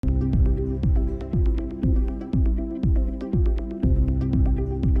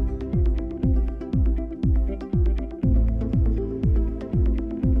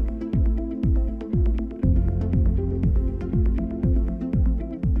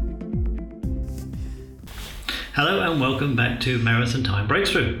Hello and welcome back to Marathon Time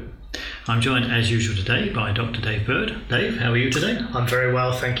Breakthrough. I'm joined as usual today by Dr. Dave Bird. Dave, how are you today? I'm very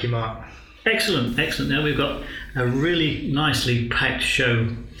well, thank you, Mark. Excellent. Now we've got a really nicely packed show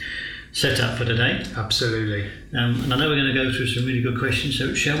set up for today. Absolutely. And I know we're going to go through some really good questions,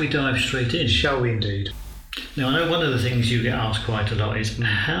 so shall we dive straight in? Shall we indeed? Now, I know one of the things you get asked quite a lot is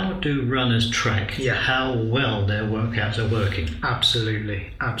how do runners track how well their workouts are working?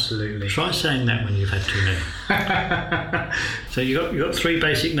 Absolutely. Try saying that when you've had too many. So you've got three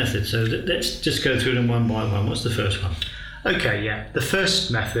basic methods, so let's just go through them one by one. What's the first one? Okay, the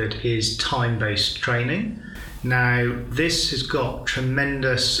first method is time-based training. Now, this has got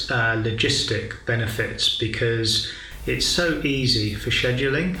tremendous logistic benefits because it's so easy for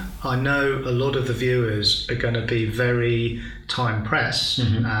scheduling. I know a lot of the viewers are going to be very time pressed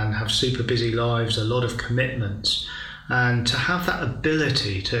and have super busy lives, a lot of commitments. And to have that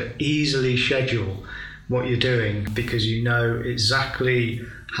ability to easily schedule what you're doing because you know exactly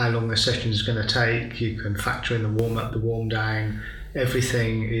how long the session is going to take, you can factor in the warm up, the warm down,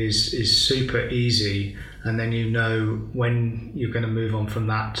 everything is super easy, and then you know when you're going to move on from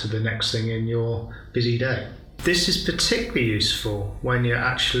that to the next thing in your busy day. This is particularly useful when you're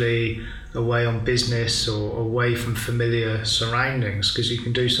actually away on business or away from familiar surroundings, because you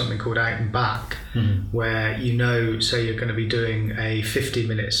can do something called out and back, where you know, say you're going to be doing a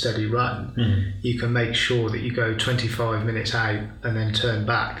 50-minute steady run, you can make sure that you go 25 minutes out and then turn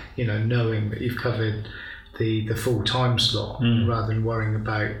back, knowing that you've covered the full time slot rather than worrying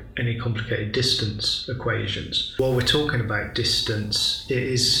about any complicated distance equations. While we're talking about distance, it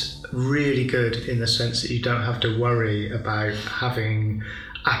is really good in the sense that you don't have to worry about having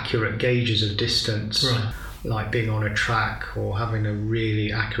accurate gauges of distance, like being on a track or having a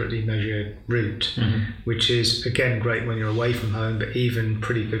really accurately measured route, which is again great when you're away from home, but even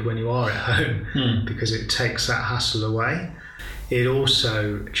pretty good when you are at home because it takes that hassle away. It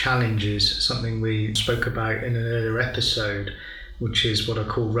also challenges something we spoke about in an earlier episode, which is what I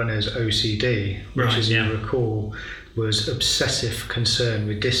call runner's OCD, which, as you recall, was obsessive concern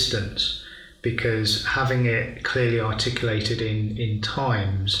with distance, because having it clearly articulated in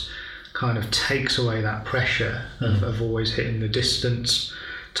times kind of takes away that pressure of always hitting the distance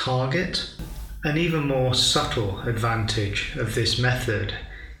target. An even more subtle advantage of this method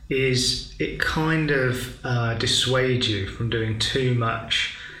is it kind of dissuades you from doing too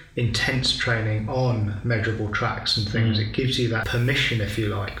much intense training on measurable tracks and things. It gives you that permission, if you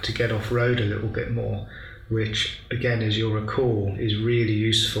like, to get off road a little bit more, which again, as you'll recall, is really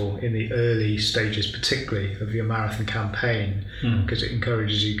useful in the early stages, particularly of your marathon campaign, because it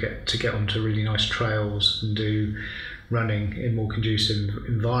encourages you to get onto really nice trails and do running in more conducive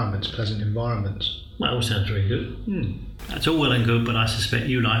environments, pleasant environments. That all sounds really good. That's all well and good, but I suspect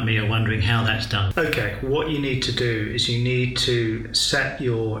you, like me, are wondering how that's done. Okay, what you need to do is you need to set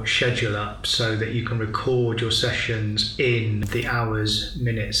your schedule up so that you can record your sessions in the hours,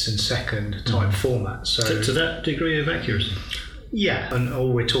 minutes and second type format. So to that degree of accuracy? Yeah, and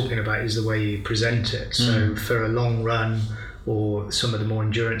all we're talking about is the way you present it. So for a long run or some of the more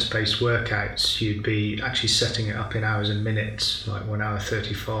endurance-based workouts, you'd be actually setting it up in hours and minutes, like 1 hour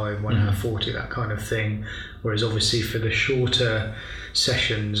 35, 1 hour 40, that kind of thing. Whereas obviously for the shorter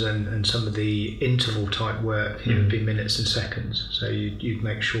sessions and some of the interval type work, it would be minutes and seconds. So you'd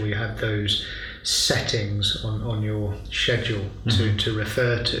make sure you had those settings on your schedule to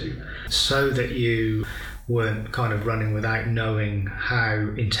refer to, so that you weren't kind of running without knowing how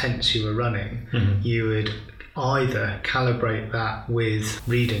intense you were running. You would either calibrate that with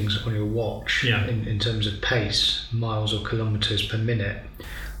readings on your watch in terms of pace, miles or kilometres per minute,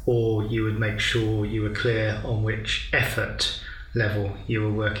 or you would make sure you were clear on which effort level you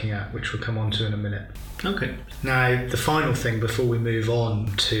were working at, which we'll come on to in a minute. Okay. Now, the final thing before we move on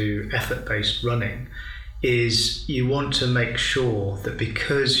to effort-based running is you want to make sure that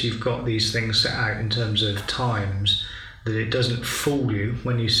because you've got these things set out in terms of times, that it doesn't fool you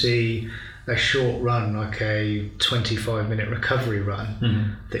when you see a short run, like a 25-minute recovery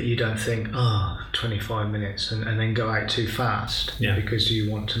run, that you don't think, 25 minutes and then go out too fast because you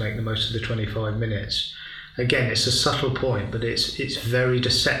want to make the most of the 25 minutes. Again, it's a subtle point, but it's very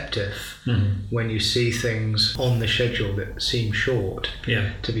deceptive when you see things on the schedule that seem short,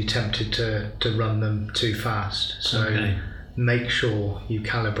 to be tempted to run them too fast. So make sure you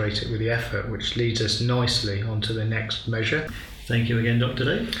calibrate it with the effort, which leads us nicely onto the next measure. Thank you again, Dr.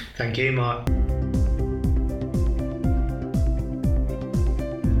 Dave. Thank you, Mark.